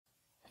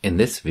In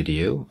this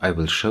video I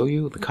will show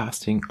you the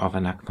casting of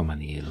an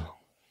aquamanile.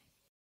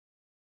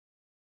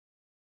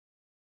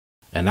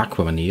 An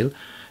aquamanile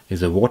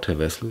is a water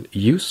vessel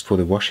used for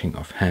the washing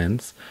of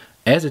hands,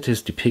 as it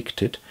is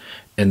depicted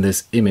in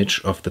this image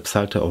of the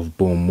Psalter of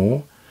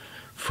Beaumont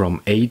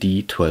from AD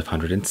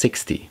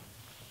 1260.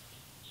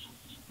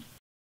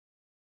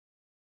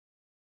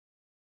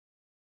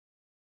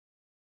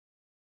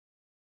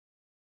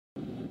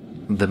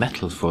 The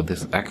metal for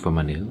this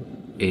aquamanile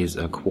is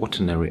a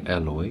quaternary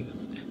alloy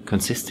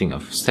consisting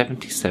of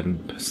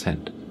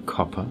 77%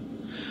 copper,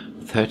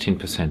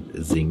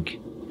 13% zinc,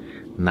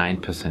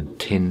 9%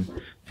 tin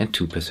and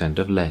 2%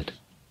 of lead.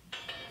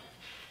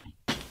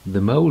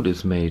 The mould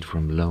is made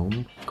from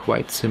loam,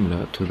 quite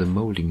similar to the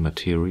moulding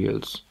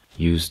materials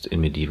used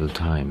in medieval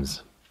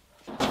times.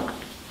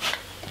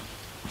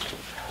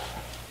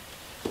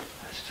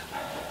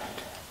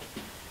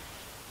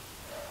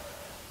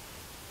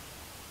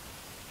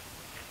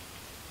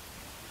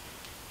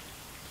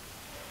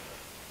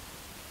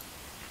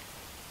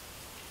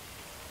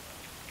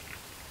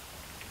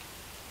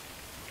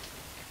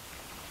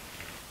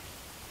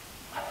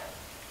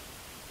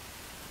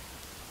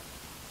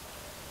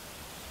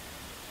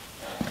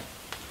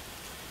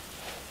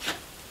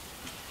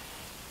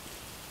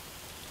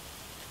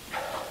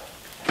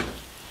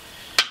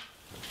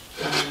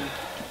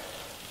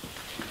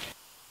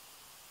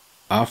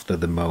 After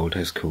the mould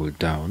has cooled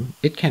down,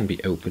 it can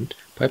be opened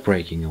by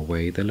breaking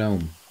away the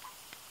loam.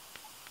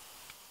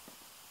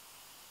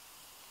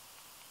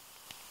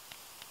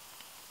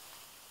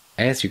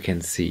 As you can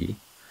see,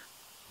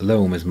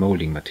 loam as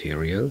moulding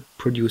material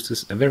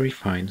produces a very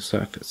fine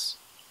surface.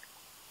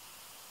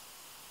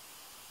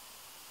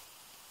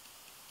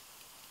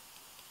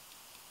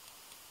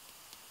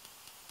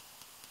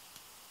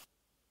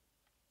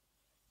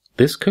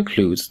 This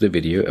concludes the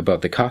video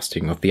about the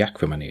casting of the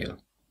aquamanile.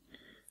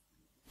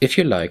 If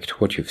you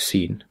liked what you've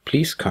seen,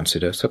 please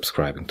consider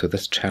subscribing to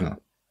this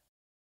channel.